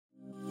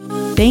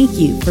Thank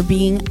you for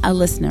being a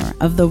listener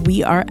of the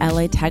We Are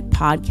LA Tech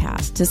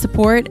podcast. To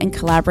support and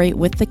collaborate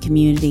with the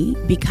community,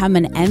 become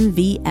an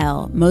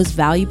MVL, Most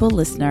Valuable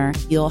Listener.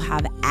 You'll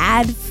have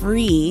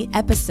ad-free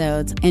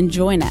episodes and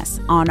join us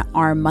on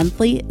our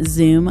monthly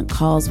Zoom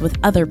calls with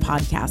other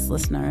podcast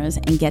listeners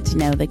and get to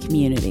know the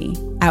community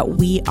at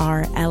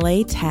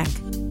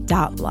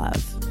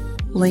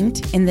WeAreLATech.love.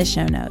 Linked in the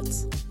show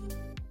notes.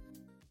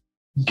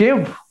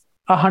 Give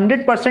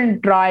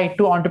 100% try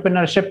to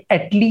entrepreneurship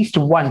at least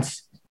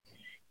once.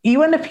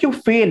 Even if you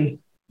fail,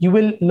 you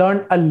will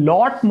learn a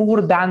lot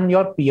more than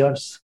your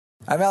peers.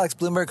 I'm Alex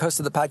Bloomberg, host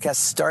of the podcast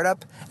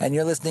Startup, and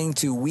you're listening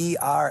to We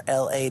Are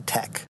LA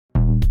Tech.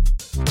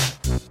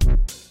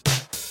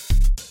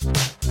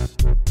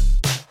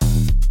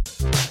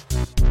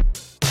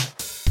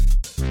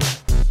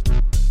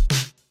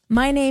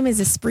 My name is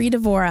Esprit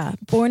Devora,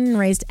 born and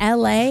raised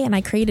LA, and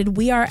I created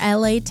We Are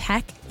LA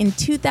Tech in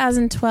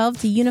 2012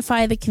 to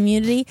unify the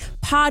community.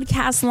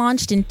 Podcast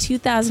launched in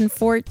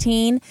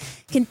 2014,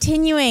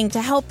 continuing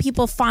to help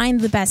people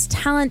find the best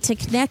talent, to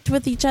connect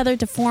with each other,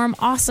 to form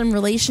awesome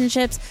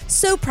relationships.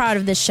 So proud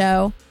of this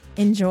show.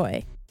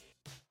 Enjoy.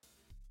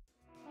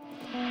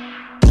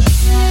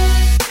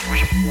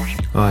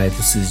 Hi,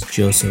 this is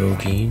Joseph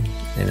Ogeen,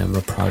 and I'm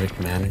a product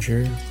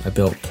manager. I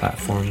built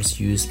platforms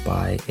used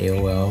by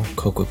AOL,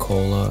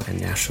 Coca-Cola, and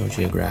National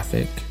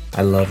Geographic.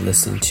 I love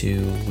listening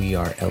to We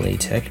Are LA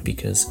Tech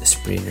because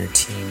Esprit and her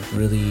team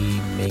really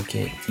make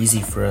it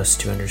easy for us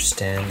to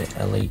understand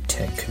the LA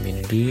Tech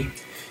community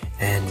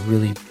and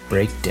really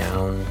break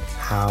down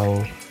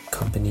how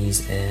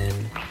companies and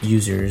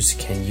users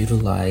can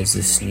utilize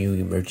this new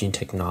emerging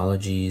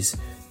technologies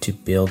to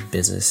build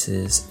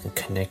businesses and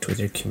connect with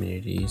their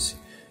communities.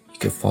 You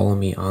can follow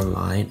me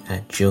online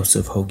at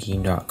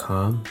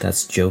josephhogeen.com.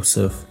 That's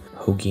Joseph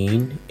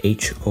Hogeen,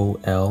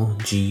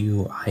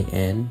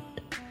 HOLGUIN.com.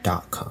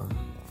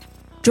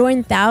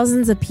 Join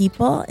thousands of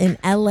people in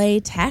LA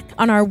Tech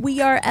on our We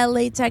Are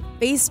LA Tech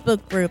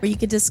Facebook group, where you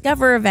can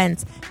discover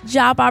events,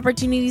 job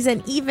opportunities,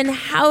 and even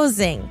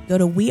housing. Go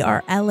to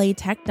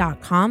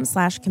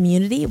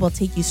wearelatech.com/community. We'll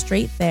take you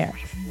straight there.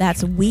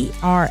 That's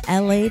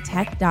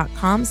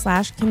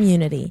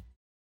wearelatech.com/community.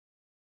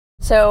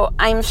 So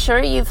I'm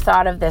sure you've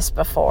thought of this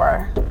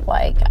before,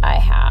 like I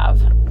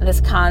have, this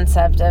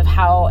concept of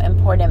how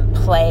important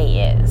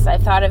play is.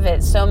 I've thought of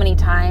it so many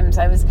times.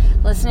 I was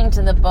listening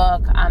to the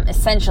book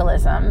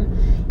Essentialism.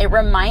 It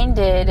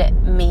reminded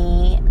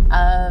me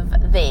of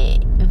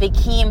the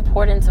key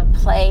importance of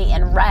play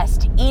and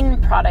rest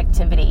in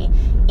productivity,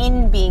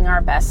 in being our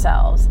best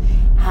selves.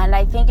 And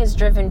I think as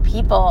driven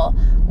people,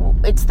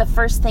 it's the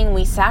first thing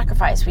we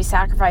sacrifice. We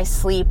sacrifice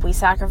sleep, we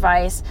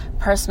sacrifice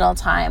personal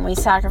time, we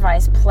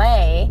sacrifice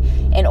play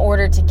in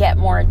order to get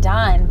more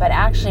done. But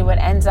actually what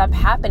ends up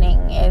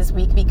happening is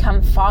we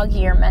become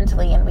foggier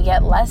mentally and we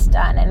get less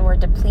done and we're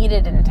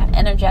depleted and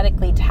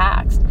energetically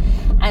taxed.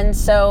 And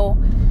so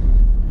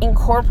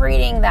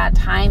incorporating that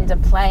time to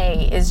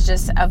play is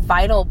just a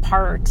vital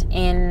part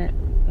in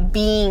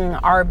being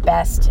our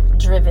best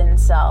driven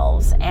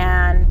selves.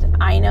 And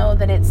I know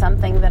that it's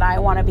something that I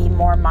want to be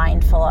more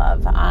mindful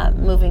of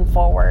moving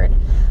forward.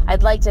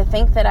 I'd like to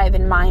think that I've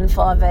been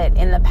mindful of it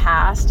in the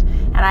past,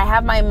 and I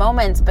have my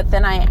moments, but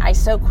then I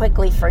so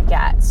quickly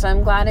forget. So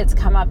I'm glad it's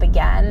come up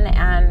again,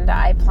 and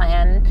I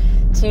plan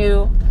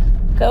to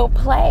go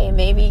play,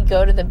 maybe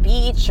go to the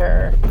beach,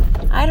 or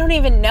I don't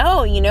even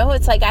know,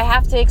 it's like I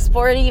have to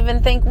explore to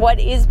even think, what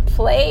is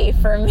play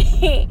for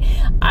me?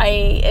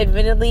 I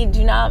admittedly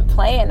do not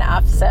play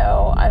enough.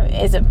 So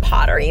is it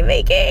pottery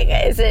making?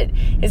 Is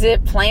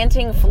it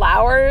planting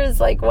flowers?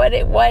 Like what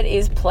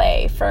is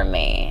play for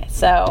me?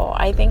 So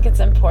I think it's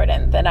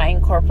important that I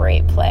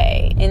incorporate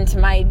play into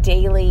my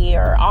daily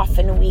or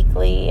often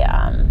weekly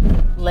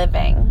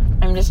living.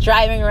 I'm just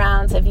driving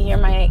around, so if you hear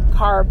my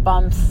car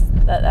bumps,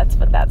 that's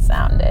what that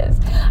sound is.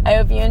 I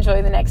hope you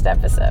enjoy the next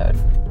episode.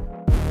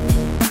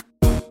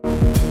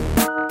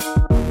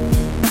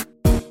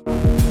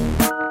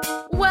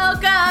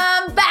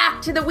 Welcome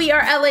back to the We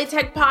Are LA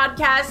Tech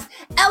podcast,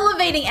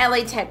 elevating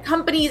LA Tech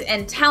companies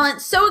and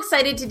talent. So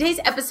excited. Today's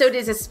episode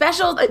is a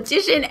special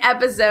edition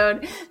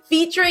episode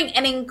featuring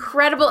an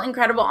incredible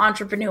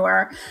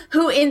entrepreneur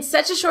who in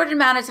such a short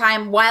amount of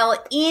time, while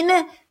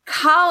in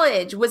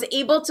college, was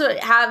able to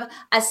have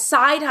a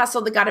side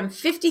hustle that got him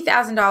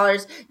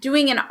 $50,000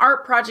 doing an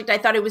art project. I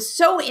thought it was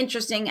so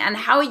interesting and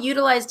how he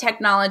utilized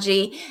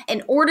technology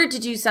in order to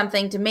do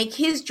something to make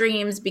his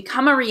dreams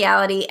become a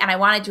reality. And I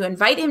wanted to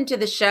invite him to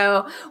the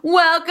show.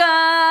 Welcome,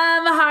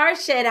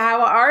 Harshit.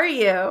 How are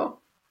you?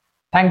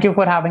 Thank you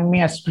for having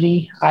me,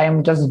 Esprit. I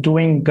am just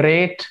doing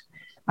great.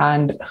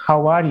 And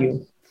how are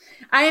you?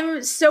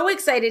 I'm so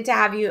excited to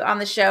have you on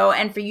the show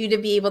and for you to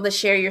be able to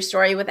share your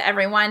story with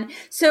everyone.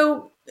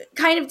 So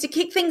kind of to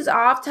kick things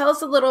off, tell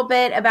us a little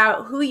bit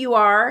about who you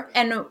are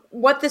and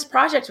what this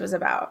project was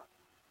about.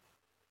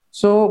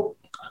 So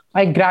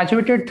I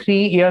graduated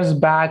 3 years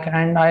back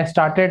and I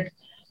started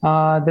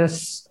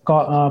this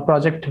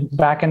project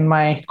back in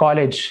my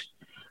college.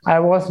 I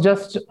was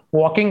just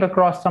walking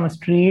across some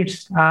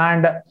streets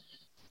and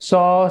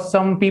saw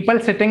some people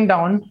sitting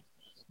down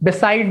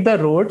beside the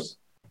roads,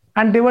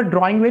 and they were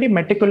drawing very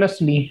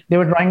meticulously. They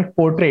were drawing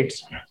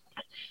portraits.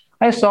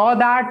 I saw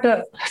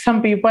that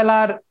some people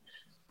are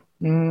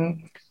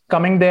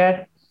coming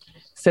there,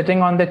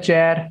 sitting on the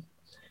chair,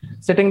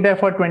 sitting there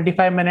for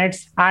 25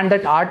 minutes, and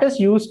that artist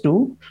used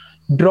to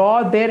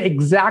draw their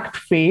exact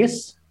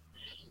face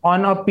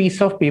on a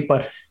piece of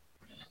paper.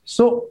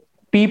 So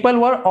people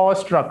were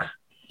awestruck.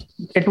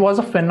 It was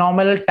a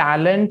phenomenal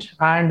talent,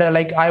 and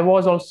like I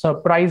was also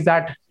surprised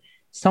that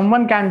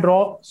someone can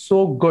draw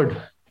so good.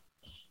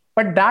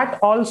 But that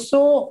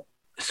also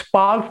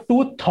sparked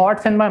two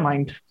thoughts in my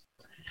mind.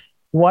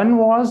 One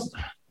was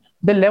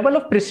the level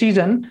of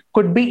precision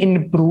could be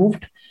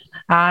improved,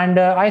 and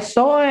I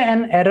saw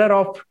an error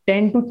of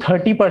 10 to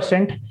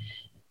 30%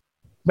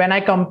 when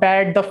I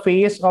compared the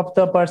face of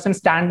the person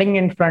standing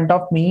in front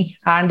of me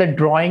and the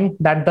drawing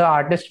that the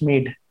artist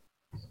made.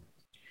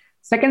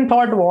 Second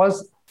thought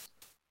was,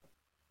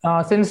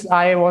 since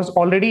I was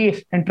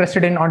already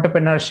interested in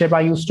entrepreneurship,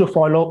 I used to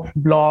follow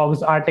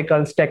blogs,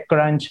 articles,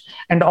 TechCrunch,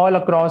 and all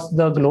across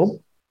the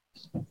globe.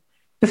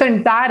 This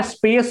entire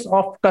space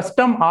of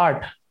custom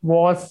art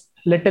was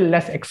little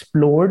less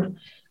explored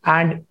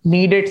and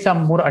needed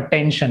some more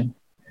attention.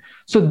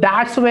 So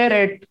that's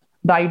where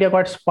the idea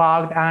got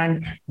sparked,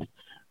 and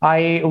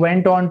I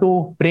went on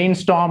to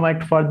brainstorm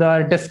it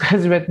further,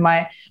 discuss with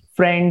my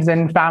friends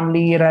and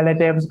family,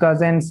 relatives,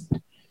 cousins,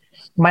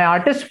 my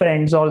artist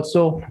friends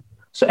also.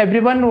 So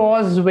everyone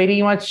was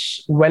very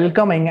much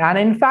welcoming. And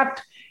in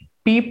fact,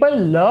 people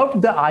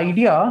loved the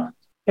idea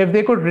if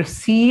they could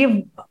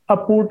receive a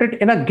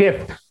portrait in a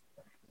gift.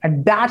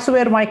 And that's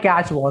where my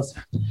catch was.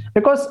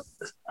 Because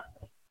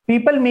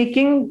people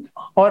making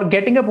or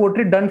getting a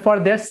portrait done for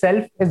their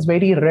self is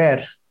very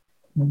rare.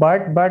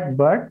 But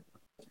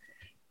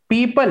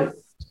people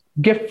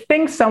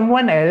gifting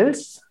someone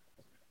else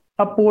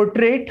a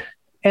portrait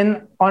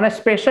on a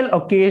special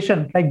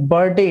occasion like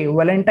birthday,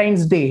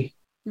 Valentine's Day,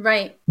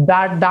 right,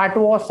 that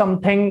was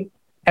something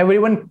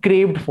everyone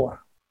craved for.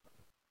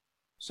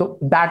 So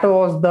that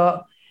was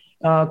the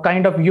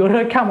kind of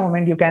eureka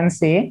moment, you can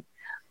say,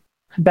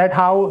 that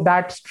how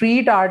that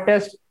street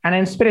artist, an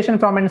inspiration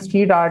from a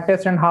street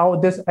artist, and how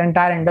this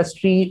entire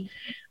industry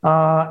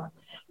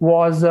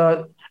was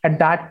at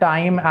that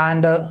time,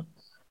 and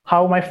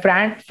how my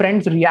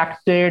friends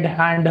reacted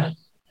and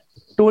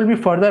told me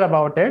further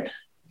about it.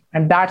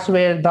 And that's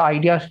where the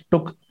idea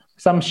took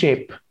some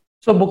shape.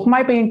 So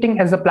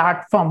BookMyPainting is a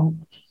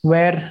platform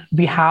where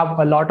we have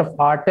a lot of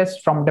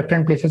artists from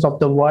different places of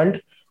the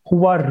world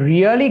who are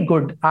really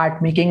good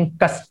at making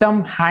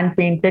custom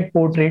hand-painted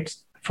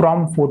portraits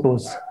from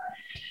photos.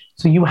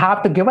 So you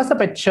have to give us a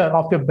picture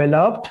of your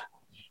beloved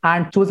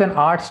and choose an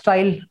art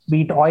style,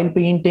 be it oil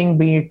painting,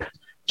 be it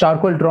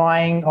charcoal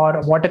drawing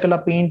or watercolor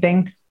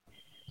painting.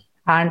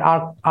 And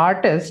our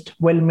artist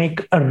will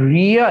make a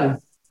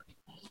real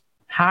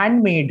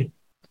handmade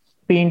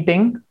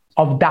painting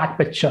of that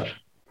picture.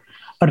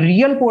 A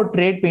real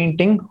portrait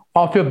painting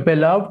of your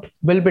beloved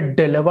will be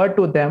delivered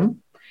to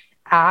them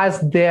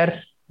as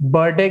their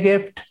birthday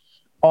gift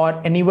or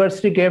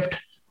anniversary gift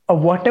or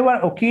whatever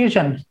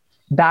occasion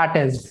that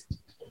is.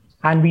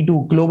 And we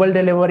do global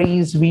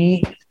deliveries.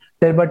 We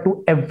deliver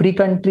to every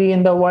country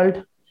in the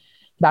world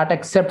that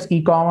accepts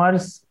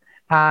e-commerce.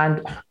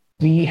 And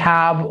we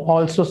have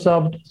also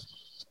served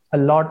a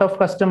lot of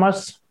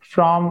customers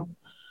from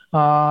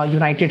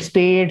United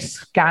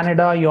States,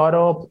 Canada,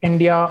 Europe,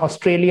 India,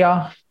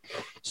 Australia.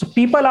 So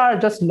people are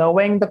just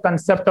loving the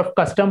concept of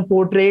custom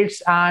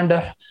portraits. And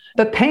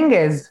the thing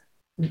is,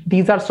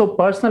 these are so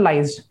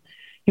personalized.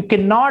 You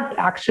cannot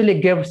actually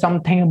give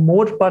something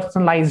more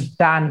personalized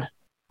than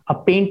a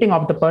painting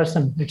of the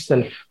person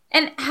itself.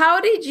 And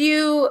how did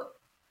you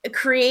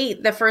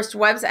create the first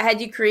website? Had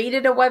you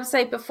created a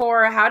website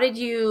before? How did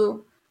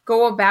you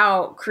go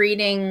about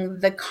creating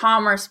the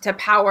commerce to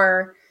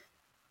power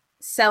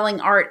selling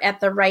art at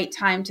the right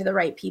time to the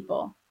right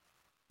people?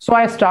 So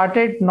I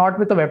started not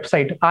with a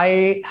website.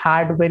 I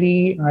had a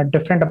very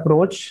different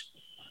approach.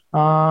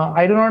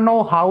 I do not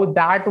know how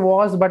that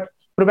was, but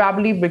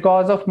probably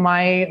because of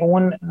my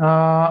own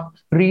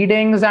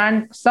readings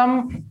and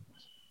some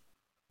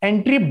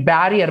entry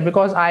barrier,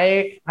 because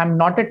I am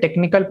not a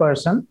technical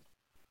person.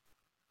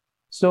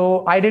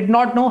 So I did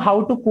not know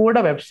how to code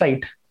a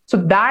website. So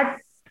that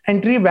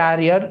entry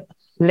barrier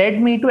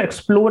led me to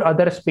explore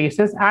other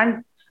spaces.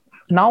 And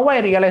now I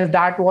realize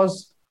that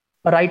was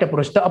a right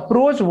approach. The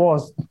approach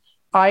was,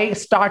 I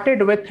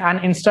started with an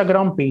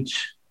Instagram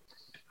page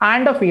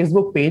and a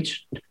Facebook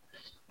page.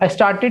 I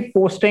started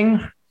posting.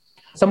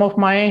 Some of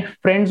my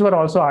friends were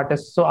also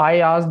artists. So I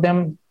asked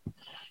them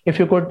if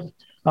you could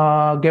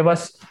give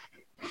us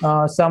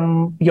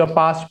some your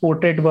past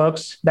portrait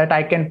works that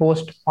I can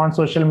post on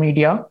social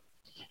media.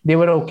 They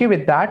were okay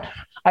with that.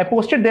 I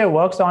posted their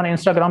works on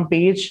Instagram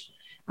page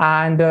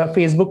and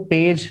Facebook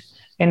page,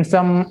 in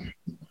some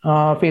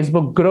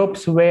Facebook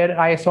groups where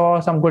I saw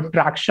some good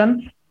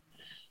traction.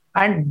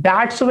 And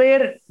that's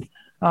where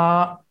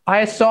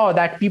I saw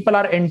that people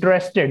are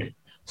interested.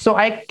 So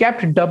I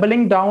kept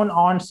doubling down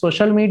on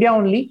social media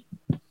only.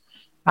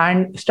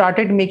 and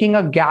started making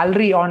a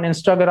gallery on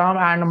Instagram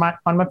and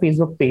on my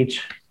Facebook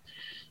page.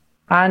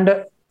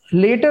 And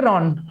later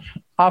on,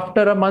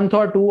 after a month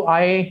or two,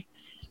 I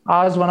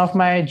asked one of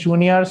my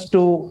juniors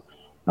to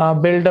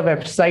build a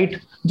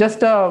website,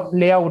 just a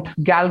layout,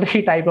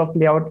 gallery type of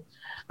layout.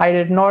 I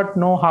did not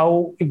know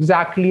how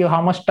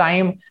much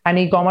time an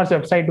e-commerce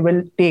website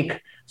will take.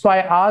 So I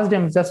asked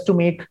him just to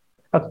make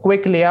a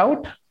quick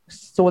layout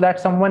so that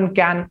someone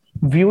can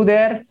view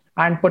there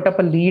and put up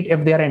a lead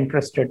if they are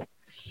interested.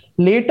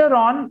 Later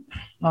on,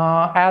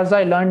 as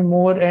I learned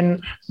more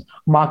in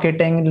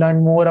marketing,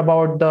 learned more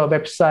about the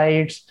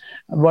websites,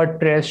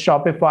 WordPress,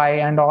 Shopify,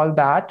 and all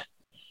that,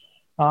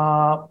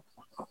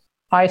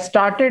 I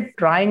started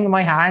trying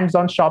my hands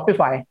on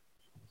Shopify.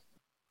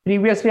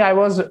 Previously, I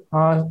was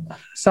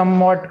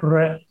somewhat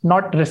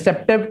not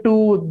receptive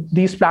to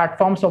these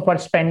platforms for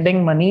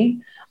spending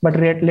money, but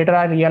later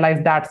I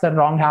realized that's the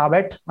wrong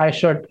habit. I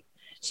should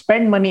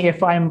spend money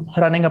if I'm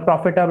running a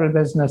profitable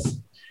business.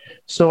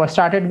 So I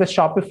started with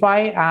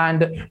Shopify,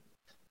 and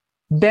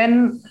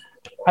then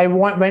I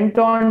went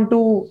on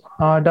to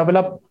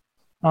develop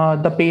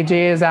the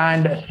pages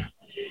and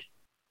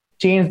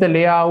change the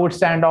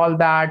layouts and all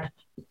that.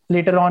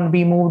 Later on,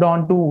 we moved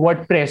on to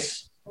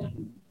WordPress.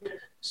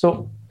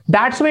 So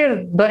that's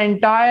where the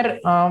entire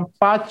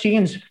path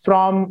changed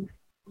from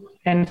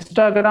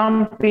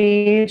Instagram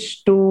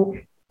page to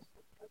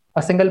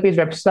a single page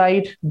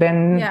website,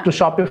 then to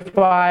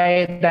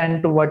Shopify,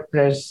 then to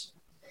WordPress.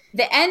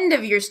 The end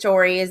of your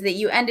story is that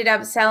you ended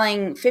up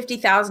selling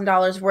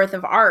 $50,000 worth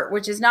of art,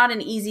 which is not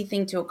an easy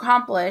thing to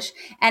accomplish.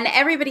 And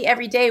everybody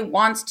every day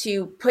wants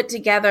to put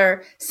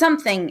together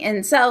something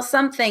and sell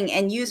something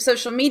and use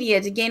social media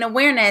to gain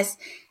awareness.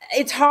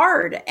 It's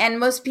hard, and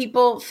most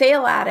people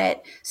fail at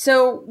it.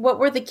 So what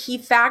were the key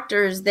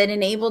factors that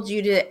enabled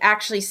you to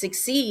actually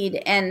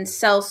succeed and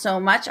sell so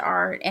much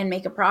art and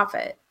make a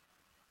profit?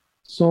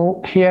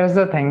 So here's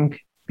the thing.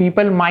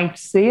 People might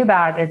say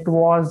that it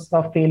was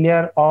a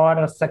failure or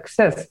a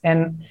success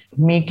in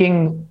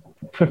making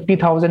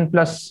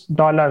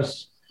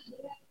 $50,000+.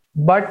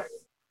 But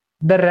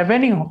the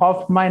revenue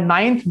of my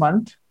 9th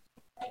month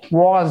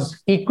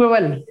was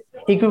equivalent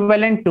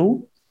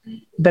to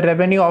the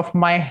revenue of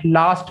my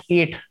last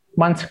 8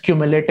 months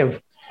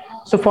cumulative.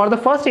 So for the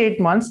first 8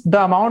 months,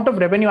 the amount of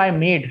revenue I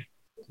made,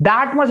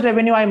 that much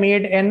revenue I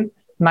made in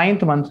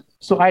 9th month.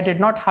 So I did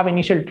not have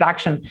initial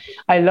traction.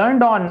 I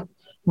learned on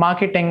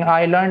marketing.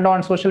 I learned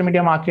on social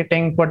media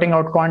marketing, putting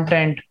out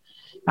content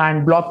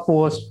and blog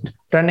posts,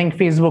 running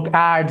Facebook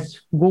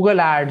ads, Google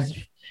ads,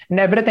 and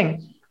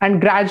everything. And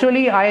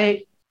gradually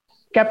I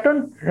kept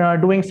on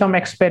doing some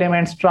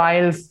experiments,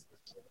 trials,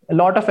 a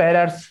lot of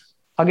errors,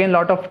 again, a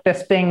lot of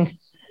testing,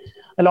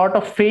 a lot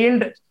of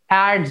failed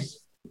ads,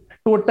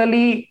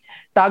 totally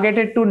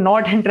targeted to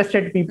not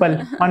interested people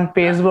on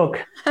Facebook.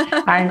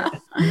 And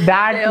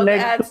that failed led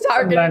ads to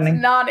targeted learning.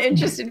 to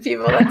non-interested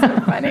people. That's so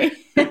funny.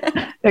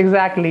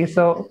 Exactly.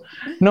 So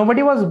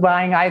nobody was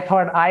buying. I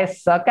thought I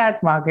suck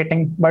at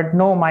marketing, but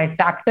no, my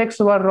tactics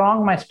were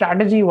wrong. My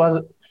strategy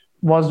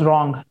was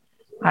wrong.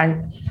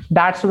 And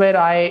that's where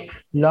I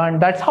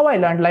learned. That's how I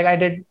learned. Like, I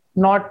did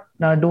not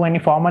do any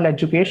formal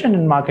education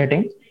in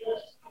marketing.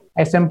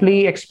 I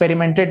simply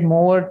experimented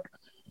more,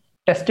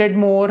 tested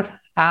more,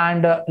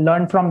 and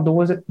learned from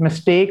those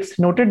mistakes,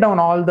 noted down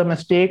all the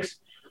mistakes,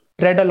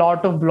 read a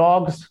lot of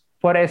blogs.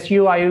 For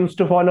SEO, I used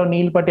to follow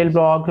Neil Patel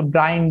blog,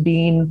 Brian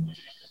Dean,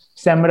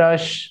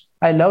 SEMrush.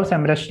 I love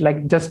SEMrush,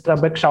 like, just a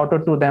big shout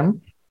out to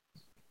them.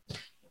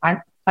 And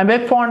I'm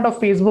very fond of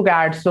Facebook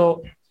ads.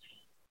 So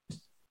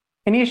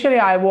initially,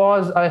 I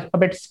was a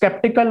bit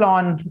skeptical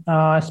on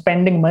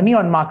spending money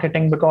on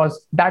marketing,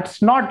 because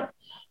that's not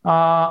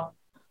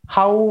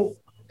how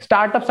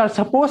startups are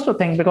supposed to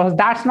think, because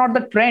that's not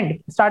the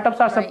trend. Startups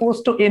are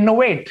supposed to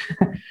innovate.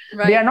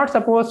 They are not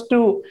supposed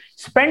to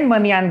spend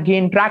money and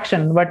gain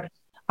traction. But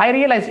I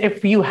realized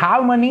if you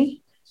have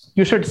money,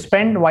 you should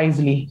spend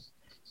wisely.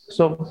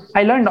 So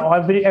I learned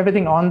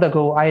everything on the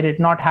go. I did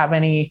not have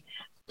any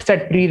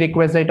set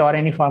prerequisite or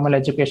any formal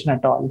education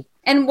at all.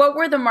 And what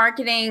were the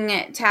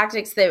marketing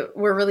tactics that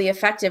were really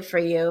effective for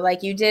you?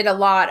 Like, you did a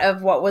lot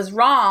of what was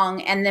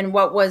wrong and then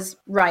what was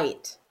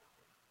right.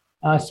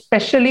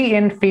 Especially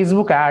in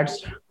Facebook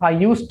ads, I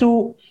used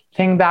to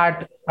think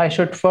that I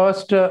should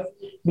first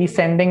be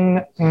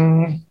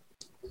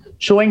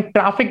showing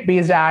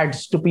traffic-based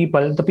ads to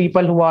people, the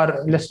people who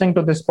are listening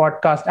to this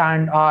podcast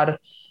and are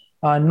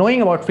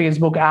knowing about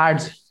Facebook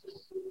ads.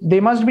 They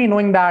must be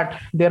knowing that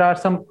there are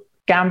some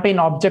campaign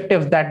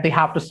objectives that they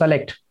have to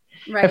select.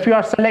 Right. If you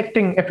are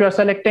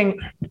selecting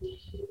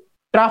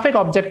traffic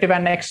objective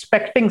and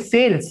expecting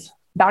sales,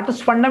 that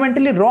is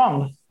fundamentally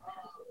wrong.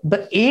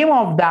 The aim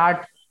of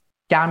that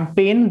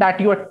campaign that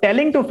you are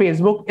telling to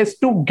Facebook is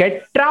to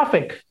get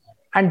traffic,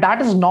 and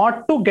that is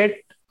not to get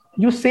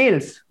you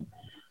sales.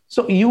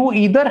 So you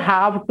either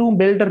have to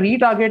build a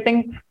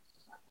retargeting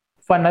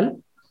funnel,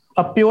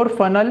 a pure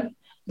funnel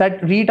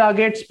that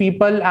retargets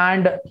people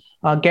and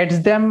gets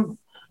them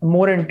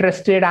more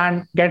interested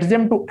and gets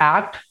them to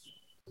act.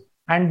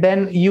 and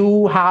then you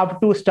have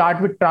to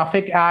start with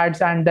traffic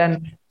ads and then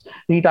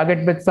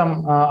retarget with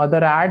some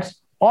other ads,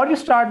 or you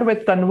start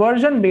with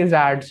conversion based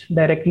ads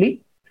directly.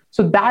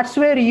 So that's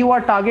where you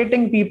are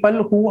targeting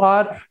people who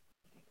are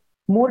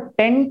more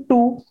tend to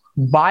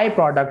buy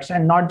products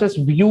and not just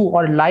view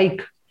or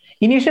like.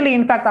 Initially,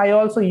 in fact, I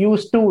also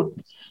used to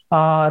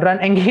run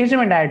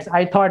engagement ads.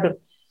 I thought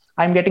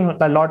I'm getting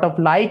a lot of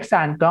likes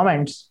and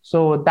comments,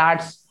 so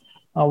that's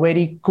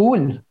very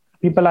cool.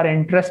 People are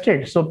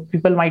interested, so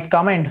people might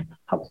comment,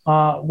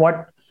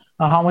 what,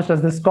 how much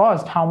does this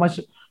cost? How much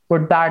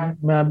would that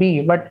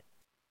be? But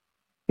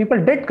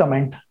people did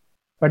comment,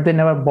 but they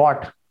never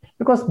bought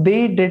because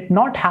they did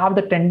not have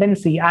the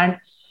tendency. And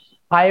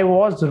I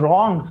was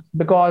wrong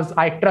because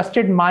I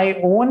trusted my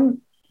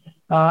own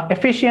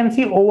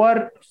efficiency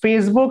over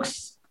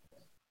Facebook's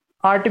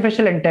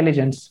artificial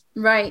intelligence.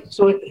 Right.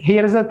 So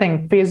here's the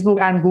thing: Facebook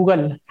and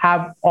Google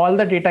have all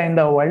the data in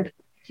the world.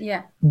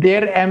 Yeah.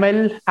 Their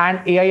ML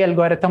and AI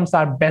algorithms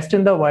are best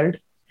in the world.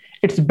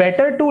 It's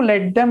better to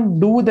let them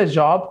do the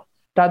job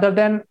rather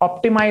than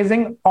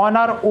optimizing on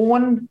our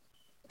own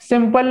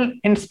simple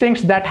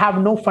instincts that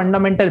have no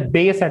fundamental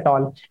base at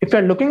all. If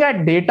you're looking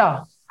at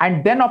data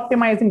and then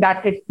optimizing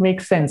that, it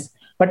makes sense.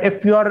 But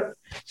if you're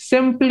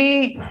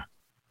simply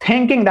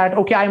thinking that,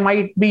 okay, I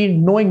might be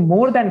knowing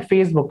more than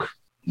Facebook,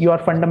 you are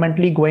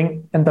fundamentally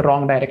going in the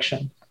wrong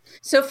direction.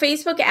 So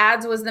Facebook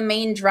ads was the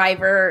main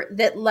driver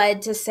that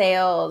led to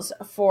sales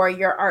for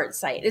your art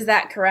site. Is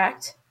that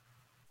correct?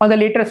 On the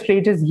later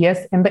stages,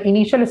 yes. In the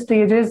initial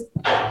stages,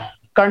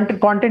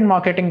 content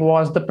marketing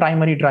was the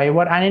primary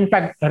driver. And in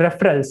fact,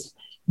 referrals.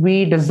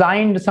 We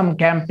designed some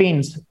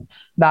campaigns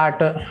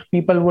that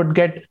people would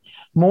get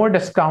more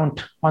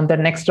discount on the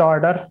next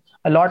order,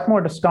 a lot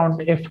more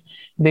discount if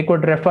they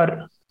could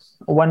refer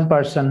one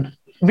person.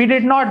 We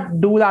did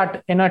not do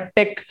that in a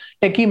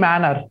techie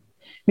manner.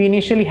 We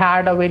initially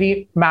had a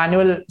very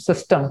manual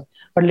system,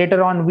 but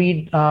later on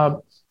we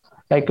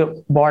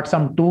bought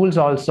some tools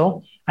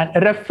also. And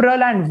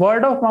referral and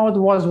word of mouth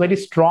was very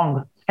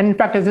strong. And in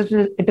fact,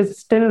 it is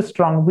still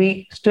strong.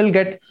 We still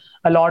get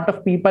a lot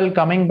of people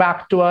coming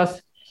back to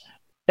us,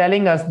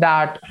 telling us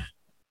that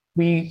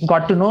we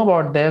got to know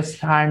about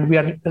this and we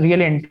are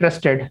really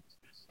interested.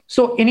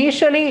 So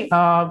initially,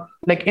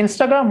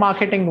 Instagram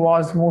marketing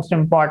was most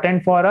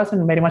important for us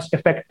and very much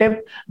effective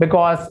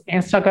because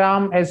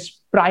Instagram is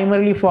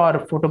primarily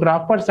for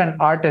photographers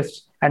and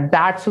artists. And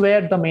that's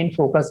where the main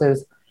focus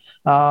is.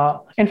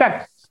 In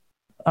fact,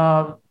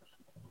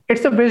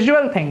 it's a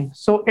visual thing.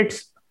 So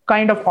it's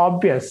kind of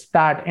obvious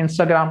that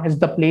Instagram is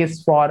the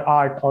place for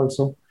art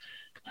also.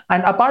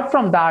 And apart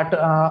from that,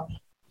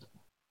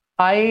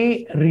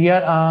 I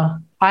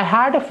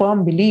had a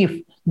firm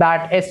belief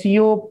that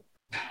SEO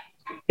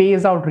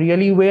pays out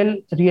really well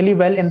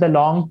in the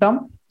long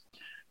term.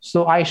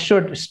 So I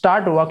should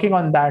start working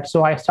on that.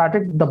 So I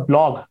started the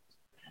blog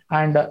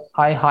and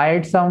I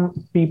hired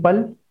some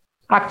people,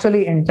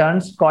 actually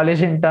interns,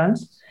 college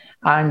interns,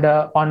 and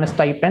on a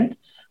stipend.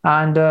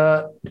 And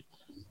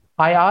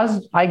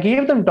I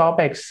gave them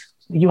topics.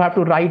 You have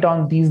to write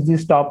on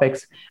these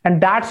topics.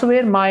 And that's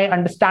where my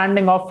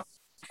understanding of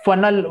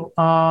funnel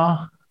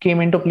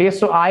came into place.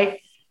 So I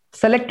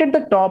selected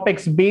the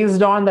topics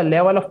based on the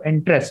level of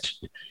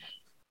interest.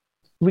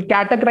 We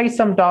categorize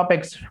some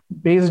topics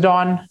based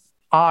on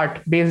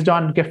art, based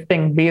on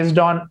gifting, based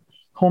on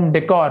home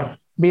decor,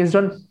 based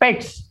on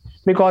pets,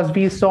 because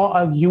we saw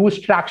a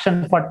huge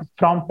traction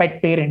from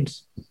pet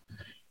parents.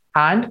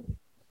 And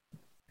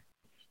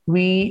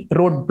we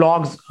wrote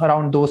blogs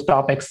around those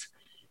topics.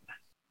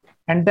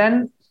 And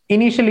then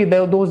initially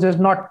those did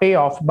not pay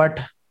off, but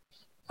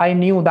I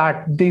knew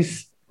that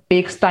this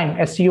takes time.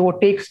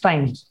 SEO takes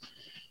time.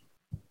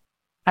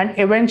 And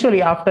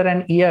eventually after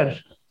an year,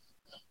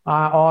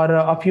 or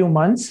a few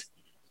months,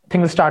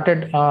 things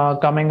started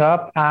coming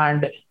up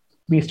and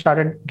we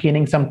started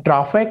gaining some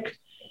traffic.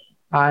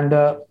 And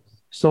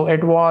so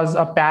it was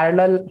a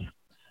parallel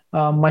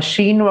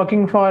machine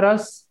working for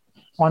us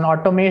on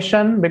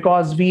automation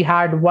because we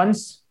had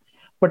once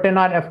put in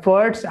our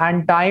efforts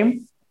and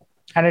time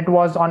and it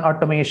was on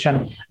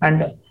automation.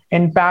 And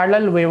in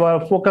parallel, we were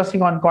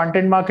focusing on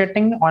content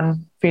marketing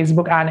on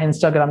Facebook and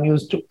Instagram,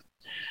 used to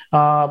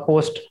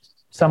post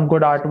some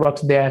good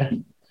artworks there.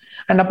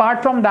 And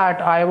apart from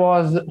that, I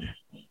was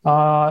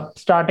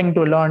starting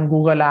to learn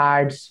Google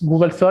ads,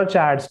 Google search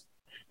ads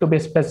to be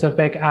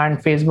specific, and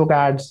Facebook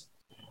ads,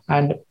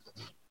 and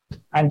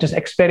just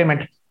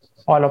experiment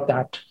all of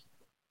that.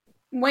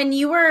 When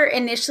you were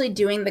initially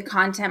doing the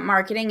content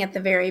marketing at the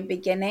very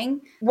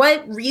beginning,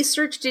 what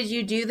research did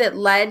you do that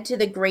led to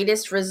the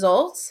greatest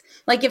results?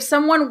 Like if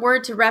someone were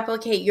to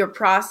replicate your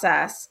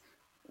process,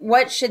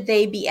 what should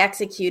they be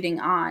executing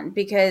on?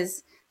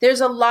 Because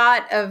there's a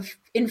lot of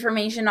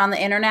information on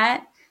the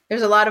internet.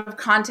 There's a lot of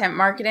content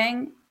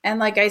marketing. And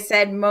like I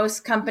said,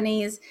 most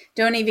companies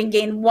don't even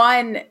gain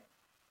one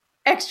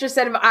extra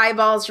set of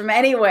eyeballs from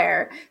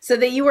anywhere, so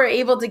that you were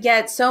able to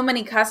get so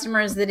many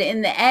customers that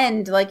in the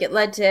end, like it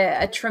led to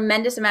a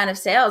tremendous amount of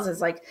sales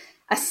as like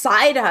a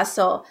side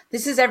hustle.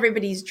 This is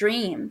everybody's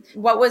dream.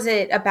 What was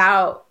it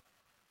about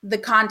the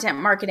content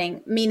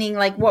marketing? Meaning,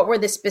 like, what were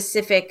the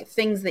specific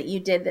things that you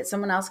did that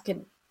someone else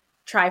could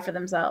try for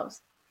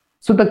themselves?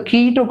 So the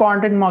key to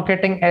content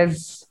marketing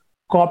is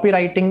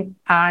copywriting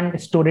and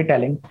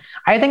storytelling.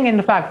 I think,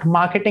 in fact,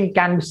 marketing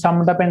can be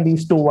summed up in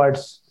these two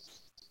words.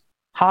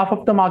 Half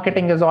of the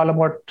marketing is all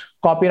about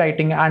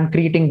copywriting and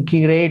creating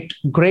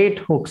great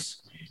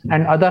hooks,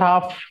 and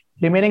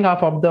remaining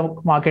half of the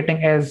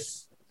marketing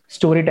is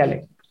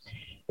storytelling.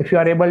 If you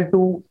are able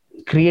to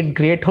create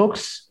great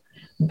hooks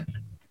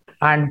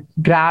and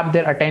grab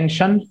their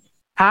attention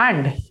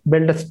and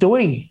build a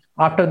story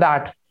after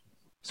that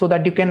so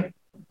that you can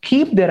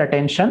keep their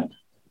attention,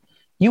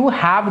 you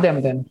have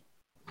them then.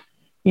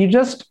 You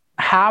just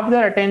have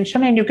their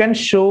attention, and you can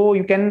sell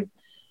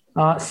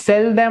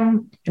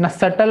them in a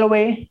subtle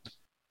way.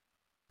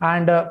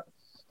 And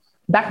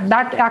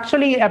that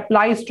actually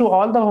applies to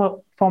all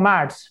the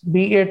formats,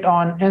 be it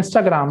on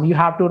Instagram. You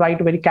have to write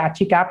a very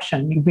catchy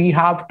caption. We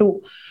have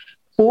to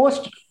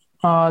post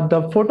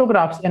the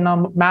photographs in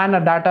a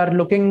manner that are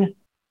looking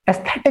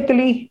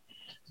aesthetically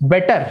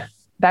better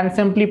than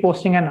simply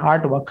posting an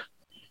artwork.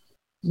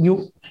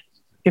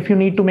 If you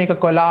need to make a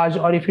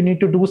collage, or if you need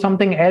to do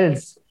something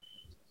else,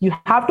 you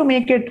have to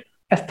make it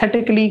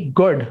aesthetically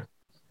good.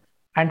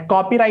 And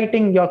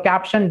copywriting, your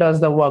caption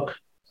does the work.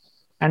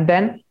 And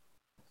then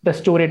the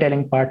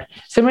storytelling part.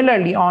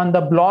 Similarly, on the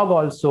blog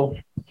also,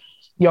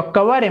 your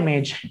cover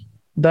image,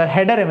 the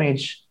header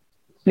image,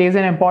 plays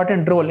an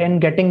important role in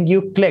getting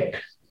you click.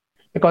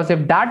 Because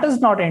if that does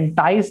not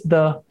entice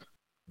the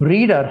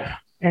reader,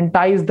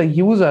 entice the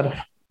user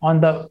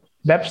on the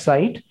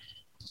website,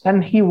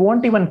 then he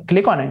won't even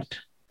click on it.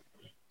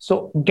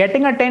 So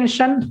getting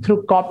attention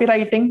through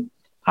copywriting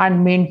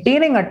and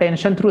maintaining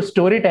attention through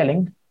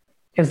storytelling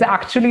is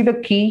actually the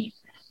key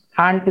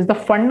and is the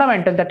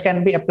fundamental that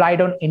can be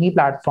applied on any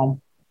platform.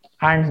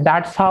 And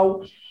that's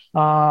how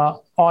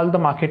all the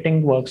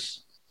marketing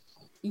works.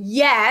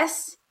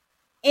 Yes.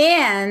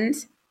 And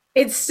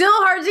it's still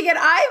hard to get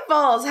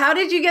eyeballs. How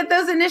did you get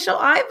those initial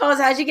eyeballs?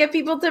 How did you get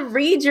people to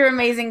read your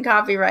amazing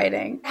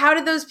copywriting? How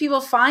did those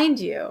people find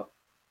you?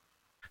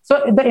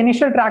 So the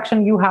initial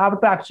traction, you have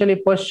to actually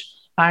push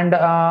on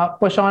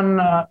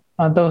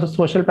the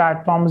social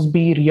platforms,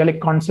 be really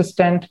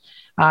consistent,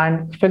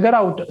 and figure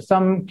out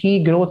some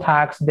key growth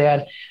hacks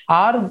there.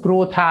 Our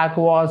growth hack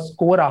was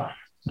Quora.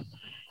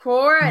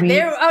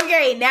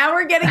 Okay, now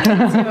we're getting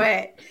into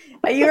it.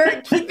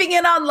 You're keeping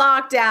it on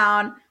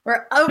lockdown.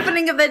 We're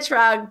opening up the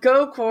trunk.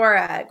 Go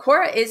Quora.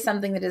 Quora is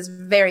something that is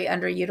very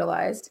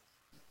underutilized.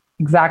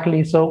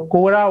 Exactly. So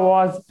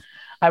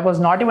I was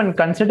not even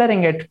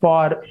considering it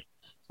for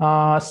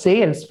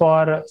sales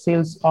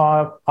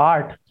of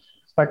art.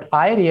 But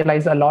I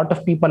realize a lot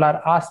of people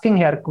are asking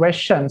here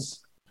questions.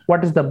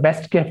 What is the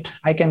best gift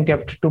I can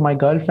gift to my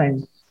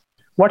girlfriend?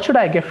 What should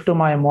I gift to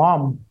my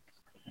mom?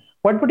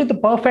 What would be the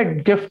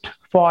perfect gift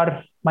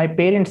for my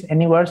parents'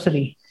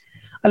 anniversary?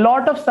 A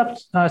lot of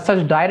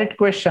such direct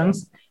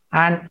questions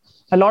and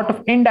a lot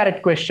of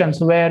indirect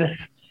questions where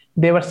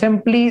they were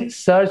simply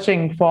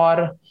searching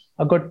for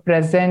a good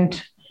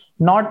present,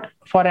 not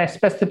for a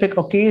specific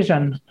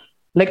occasion.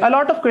 Like, a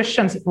lot of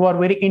questions were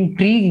very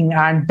intriguing,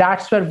 and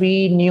that's where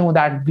we knew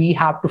that we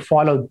have to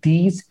follow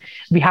these.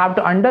 We have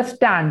to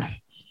understand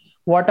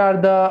what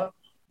are the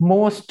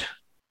most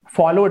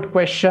followed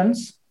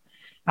questions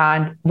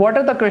and what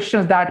are the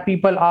questions that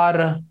people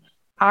are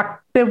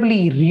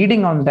actively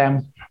reading on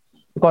them,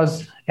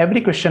 because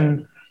every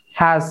question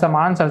has some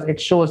answers.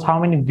 It shows how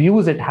many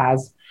views it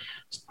has.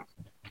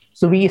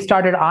 So we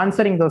started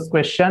answering those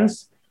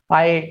questions.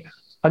 I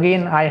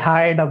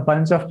hired a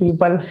bunch of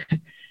people,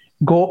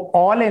 go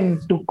all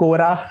into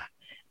Quora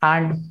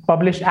and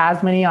publish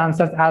as many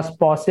answers as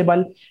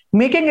possible,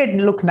 making it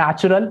look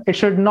natural. It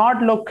should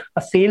not look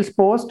a sales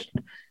post.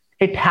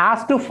 It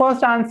has to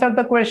first answer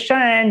the question,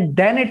 and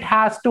then it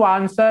has to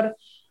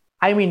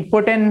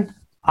put in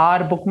our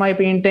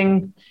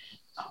BookMyPainting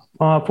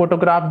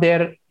photograph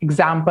there,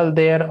 example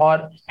there,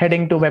 or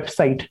heading to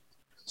website.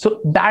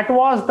 So that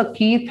was the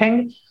key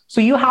thing. So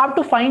you have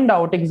to find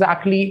out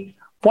exactly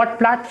what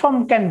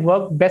platform can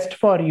work best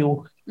for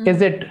you. Mm-hmm.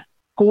 Is it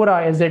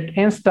Quora? Is it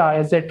Insta?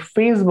 Is it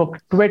Facebook,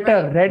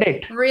 Twitter,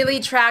 Reddit? Really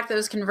track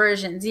those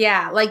conversions.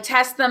 Yeah. Like,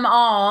 test them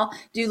all,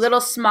 do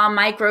little small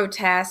micro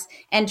tests,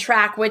 and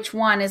track which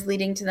one is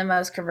leading to the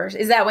most conversion.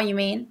 Is that what you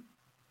mean?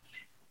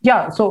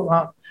 Yeah.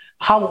 So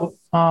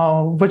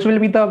which will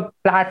be the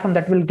platform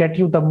that will get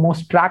you the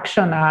most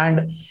traction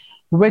and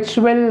which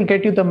will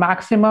get you the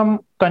maximum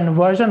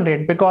conversion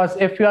rate? Because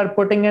if you are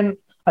putting in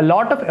a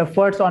lot of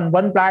efforts on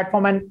one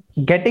platform and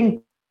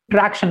getting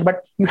traction,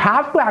 but you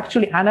have to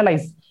actually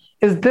analyze,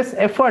 is this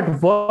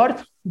effort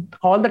worth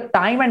all the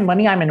time and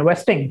money I'm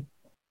investing?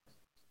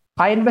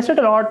 I invested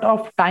a lot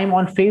of time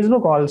on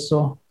Facebook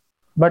also,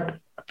 but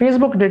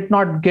Facebook did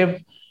not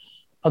give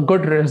a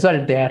good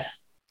result there.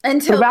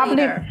 Until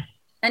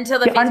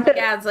the Facebook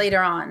ads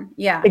later on.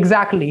 Yeah,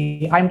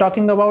 exactly. I'm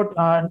talking about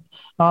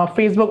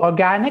Facebook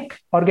organic,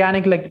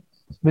 like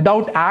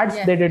without ads,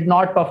 They did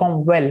not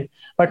perform well,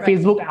 but right.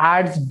 Facebook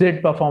ads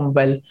did perform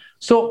well.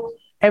 So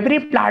every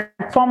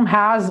platform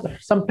has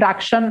some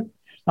traction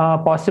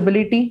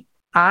possibility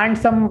and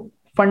some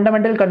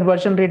fundamental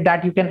conversion rate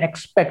that you can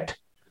expect.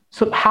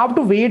 So have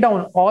to weigh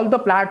down all the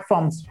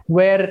platforms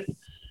where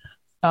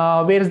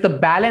is the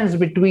balance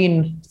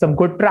between some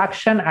good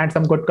traction and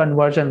some good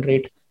conversion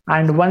rate.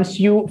 And once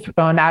you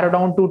narrow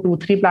down to 2,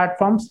 3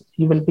 platforms,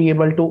 you will be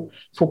able to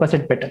focus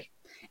it better.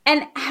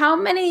 And how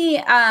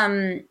many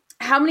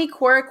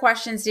query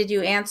questions did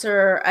you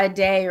answer a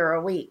day or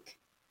a week?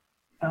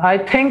 I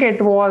think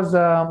it was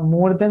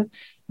more than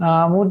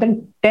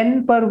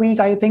 10 per week.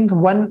 I think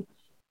one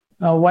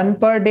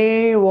per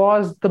day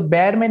was the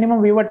bare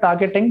minimum we were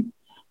targeting.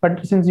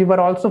 But since we were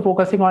also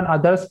focusing on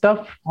other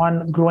stuff,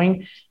 on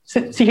growing.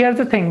 See, here's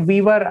the thing: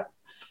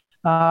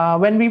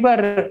 when we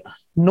were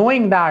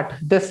knowing that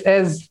this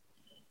is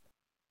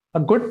a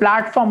good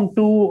platform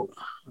to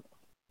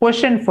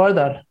push in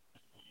further,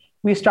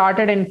 we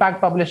started, in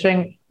fact,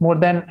 publishing more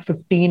than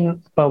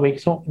 15 per week.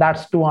 So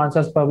that's 2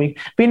 answers per week.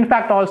 We, in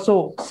fact,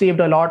 also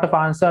saved a lot of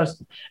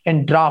answers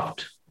in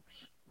draft,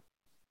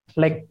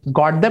 like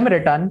got them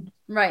written.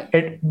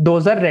 Right.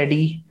 Those are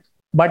ready,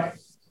 but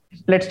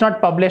let's not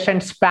publish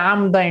and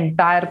spam the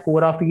entire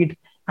Quora feed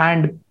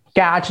and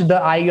catch the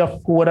eye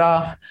of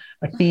Quora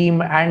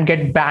team and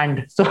get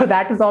banned. So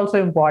that is also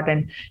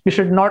important. You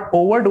should not be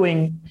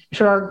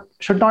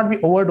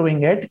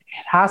overdoing it. It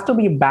has to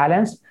be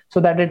balanced so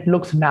that it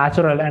looks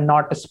natural and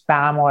not a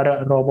spam or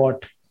a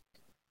robot.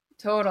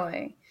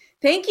 Totally.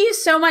 Thank you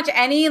so much.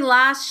 Any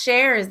last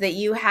shares that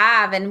you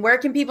have, and where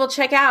can people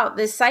check out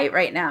this site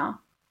right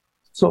now?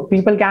 So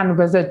people can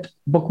visit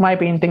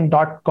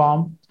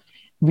bookmypainting.com.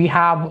 We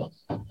have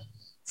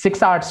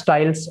 6 art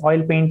styles: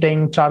 oil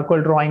painting,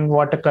 charcoal drawing,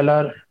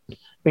 watercolor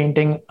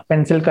painting,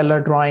 pencil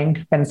color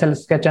drawing, pencil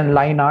sketch, and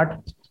line art.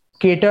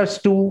 Caters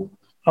to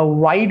a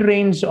wide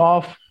range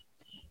of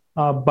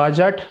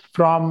budget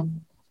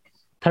from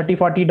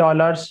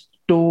 $30-$40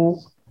 to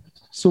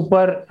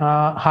super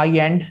high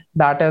end,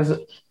 that is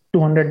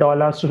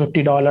 $200 to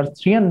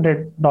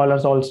 $50,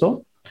 $300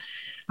 also.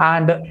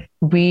 And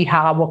we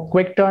have a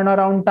quick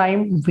turnaround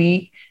time.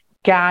 We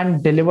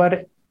can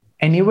deliver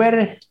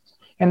anywhere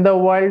in the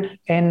world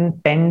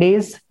in 10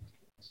 days.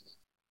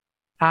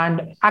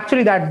 And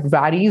actually that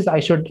varies. I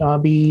should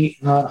be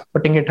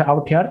putting it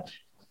out here.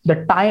 The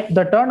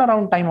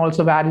turnaround time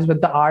also varies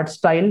with the art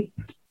style.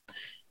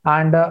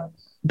 And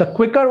the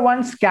quicker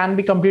ones can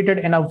be completed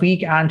in a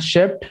week and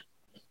shipped.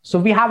 So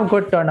we have a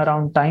good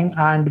turnaround time,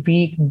 and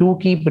we do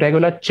keep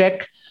regular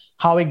check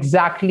how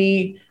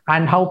exactly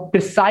and how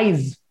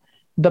precise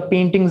the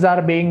paintings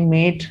are being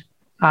made.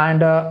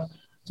 And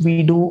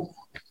we do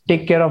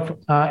take care of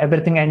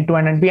everything end to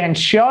end, and we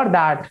ensure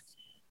that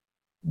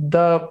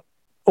the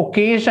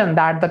occasion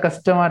that the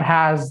customer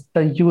has,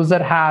 the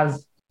user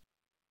has,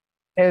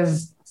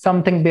 is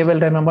something they will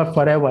remember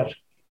forever.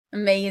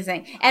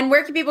 Amazing. And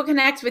where can people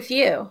connect with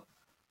you?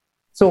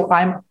 So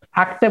I'm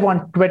active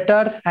on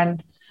Twitter,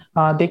 and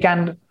they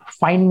can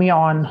find me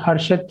on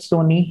Harshit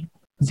Soni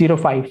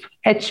 05,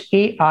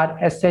 HARSHIT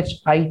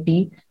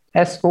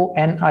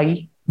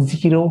SONI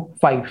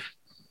 05.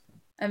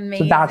 Amazing.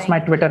 So that's my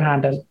Twitter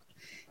handle.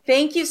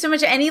 Thank you so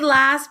much. Any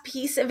last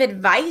piece of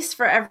advice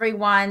for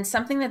everyone?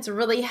 Something that's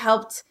really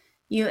helped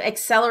you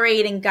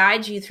accelerate and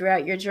guide you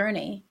throughout your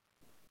journey?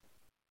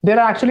 There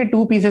are actually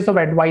 2 pieces of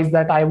advice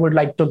that I would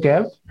like to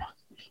give.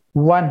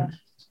 One,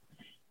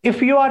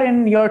 if you are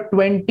in your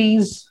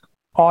 20s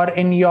or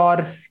in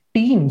your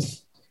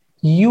teens,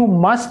 you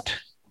must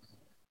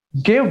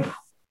give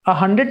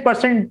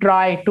 100%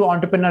 try to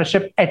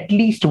entrepreneurship at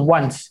least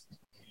once.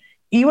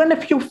 Even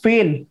if you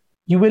fail,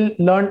 you will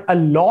learn a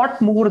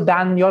lot more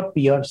than your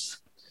peers.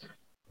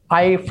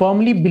 I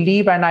firmly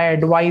believe, and I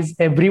advise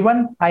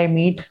everyone I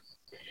meet.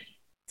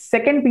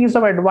 Second piece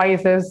of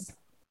advice is,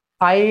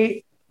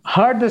 I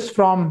heard this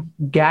from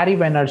Gary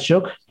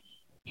Vaynerchuk.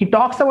 He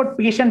talks about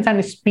patience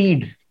and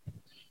speed,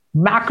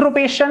 macro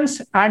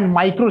patience and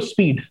micro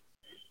speed.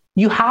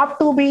 You have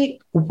to be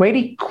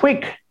very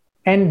quick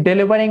in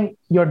delivering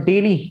your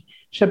daily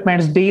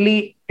shipments,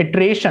 daily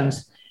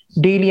iterations,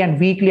 daily and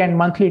weekly and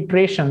monthly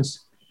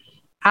iterations.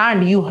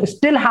 And you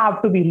still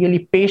have to be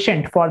really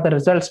patient for the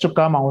results to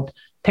come out.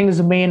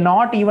 Things may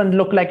not even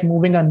look like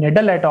moving a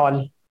needle at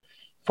all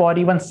for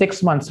even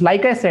 6 months.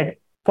 Like I said,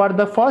 for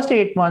the first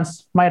 8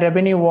 months, my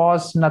revenue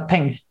was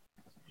nothing.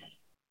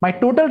 My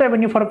total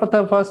revenue for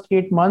the first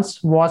 8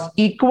 months was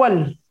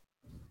equal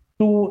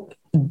to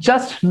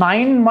just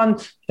 9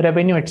 months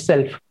revenue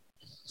itself.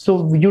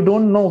 So you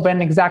don't know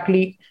when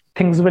exactly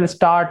things will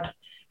start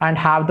and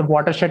have the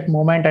watershed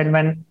moment, and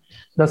when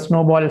the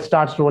snowball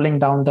starts rolling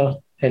down the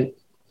hill.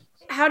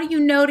 How do you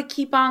know to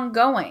keep on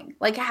going?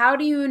 Like, how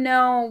do you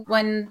know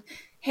when,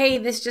 hey,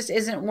 this just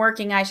isn't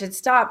working, I should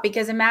stop?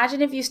 Because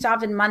imagine if you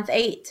stop in month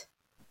 8.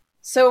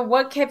 So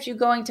what kept you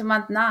going to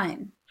month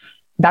 9?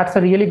 That's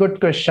a really good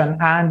question.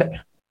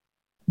 And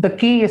the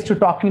key is to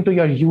talking to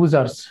your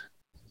users.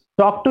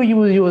 Talk to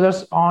your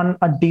users on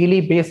a daily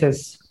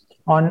basis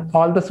on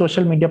all the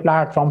social media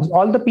platforms,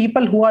 all the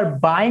people who are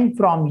buying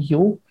from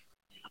you,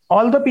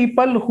 all the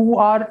people who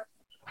are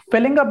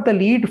filling up the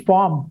lead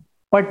form,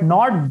 but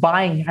not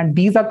buying. And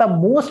these are the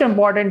most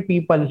important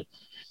people.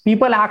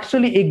 People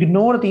actually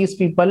ignore these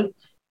people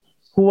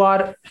who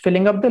are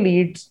filling up the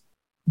leads,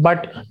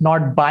 but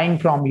not buying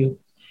from you.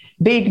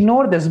 They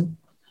ignore this.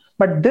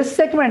 But this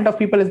segment of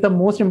people is the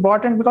most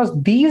important because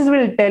these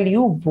will tell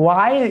you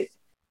why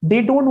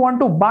they don't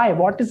want to buy,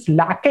 what is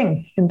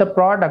lacking in the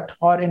product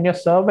or in your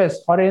service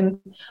or in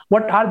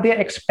what are they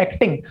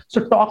expecting.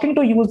 So talking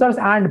to users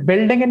and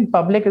building in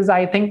public is,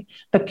 I think,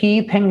 the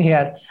key thing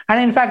here.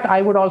 And in fact,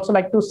 I would also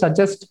like to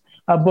suggest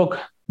a book,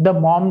 The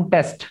Mom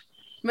Test.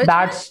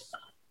 That's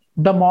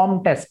The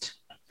Mom Test.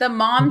 The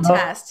Mom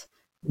Test.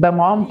 The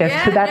Mom Test.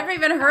 Yeah, I've never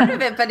even heard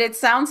of it, but it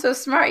sounds so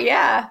smart.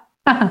 Yeah.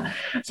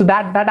 So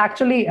that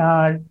actually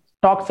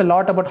talks a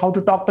lot about how to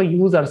talk to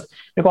users,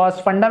 because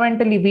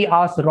fundamentally we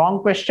ask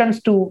wrong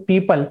questions to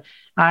people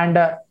and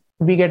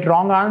we get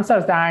wrong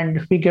answers,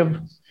 and we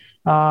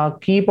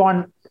keep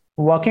on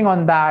working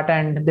on that,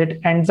 and it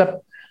ends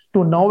up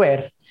to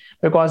nowhere,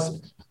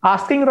 because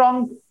asking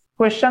wrong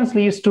questions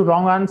leads to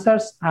wrong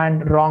answers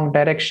and wrong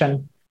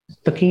direction.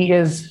 The key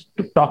is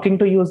talking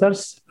to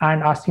users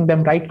and asking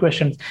them right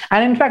questions.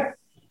 And in fact,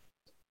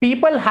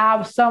 people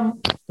have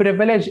some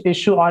privilege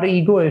issue or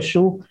ego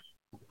issue.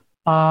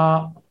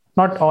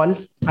 Not all,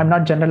 I'm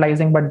not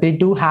generalizing, but they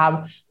do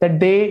have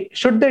that. They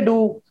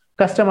do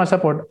customer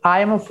support. I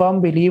am a firm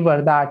believer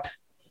that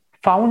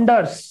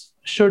founders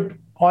should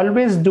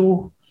always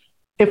do,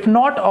 if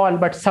not all,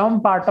 but some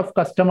part of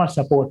customer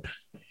support,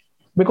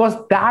 because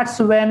that's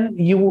when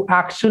you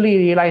actually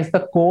realize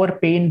the core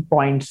pain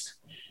points.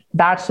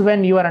 That's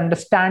when you are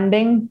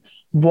understanding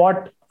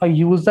what a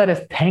user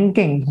is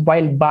thinking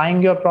while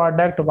buying your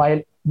product,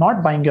 while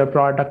not buying your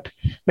product,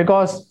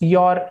 because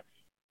your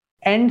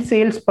end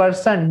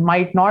salesperson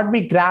might not be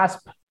able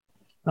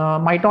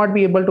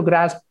to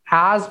grasp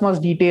as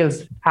much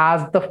details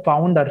as the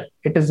founder.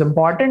 It is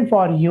important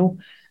for you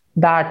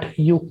that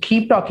you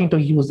keep talking to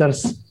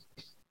users,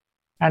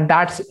 and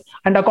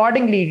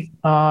accordingly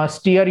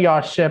steer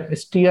your startup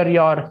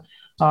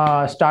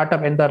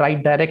in the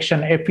right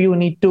direction. If you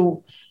need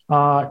to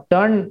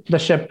turn the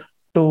ship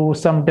to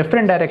some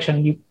different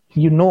direction,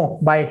 you know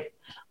by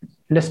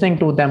listening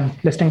to them,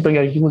 listening to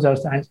your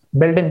users, and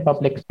build in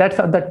public. That's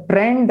the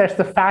trend, that's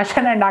the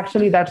fashion, and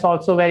actually that's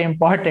also very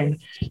important.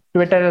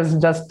 Twitter is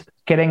just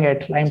killing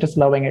it. I'm just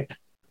loving it.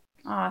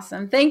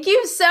 Awesome. Thank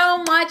you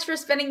so much for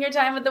spending your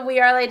time with the We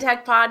Are LA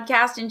Tech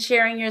podcast and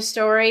sharing your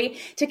story.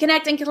 To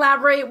connect and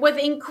collaborate with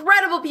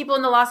incredible people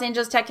in the Los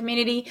Angeles tech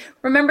community,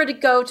 remember to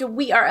go to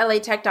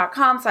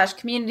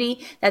wearelatech.com/community.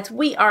 That's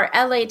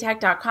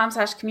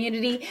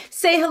wearelatech.com/community.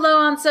 Say hello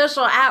on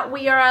social at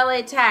We Are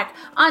LA Tech,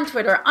 on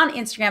Twitter, on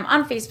Instagram,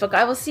 on Facebook.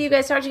 I will see you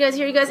guys, talk to you guys,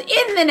 hear you guys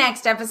in the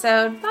next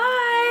episode.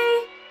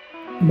 Bye.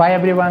 Bye,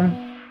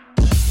 everyone.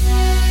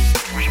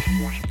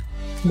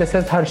 This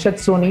is Harshit,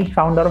 Soni,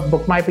 founder of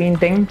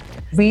BookMyPainting.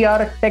 We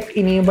are a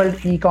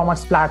tech-enabled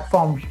e-commerce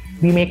platform.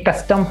 We make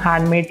custom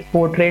handmade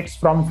portraits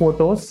from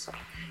photos.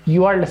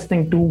 You are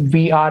listening to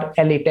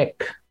WeAreLATech.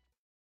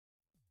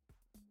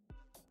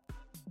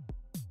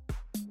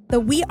 The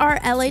We Are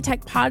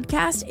LA-Tech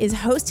podcast is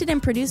hosted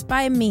and produced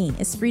by me,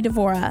 Espree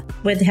Devora.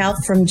 With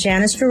help from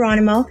Janice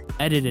Geronimo.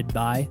 Edited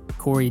by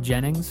Corey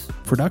Jennings.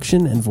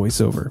 Production and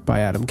voiceover by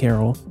Adam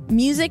Carroll.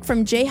 Music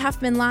from Jay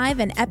Huffman Live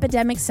and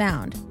Epidemic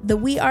Sound. The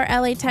We Are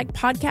LA-Tech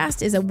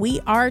podcast is a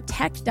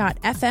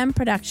wearetech.fm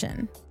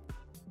production.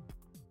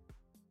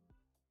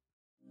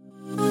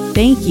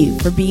 Thank you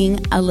for being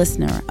a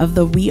listener of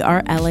the We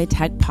Are LA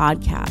Tech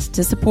podcast.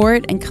 To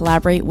support and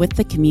collaborate with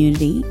the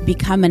community,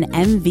 become an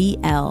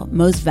MVL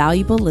Most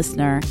Valuable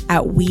Listener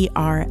at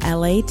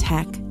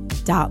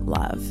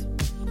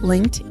wearelatech.love.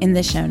 Linked in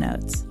the show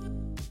notes.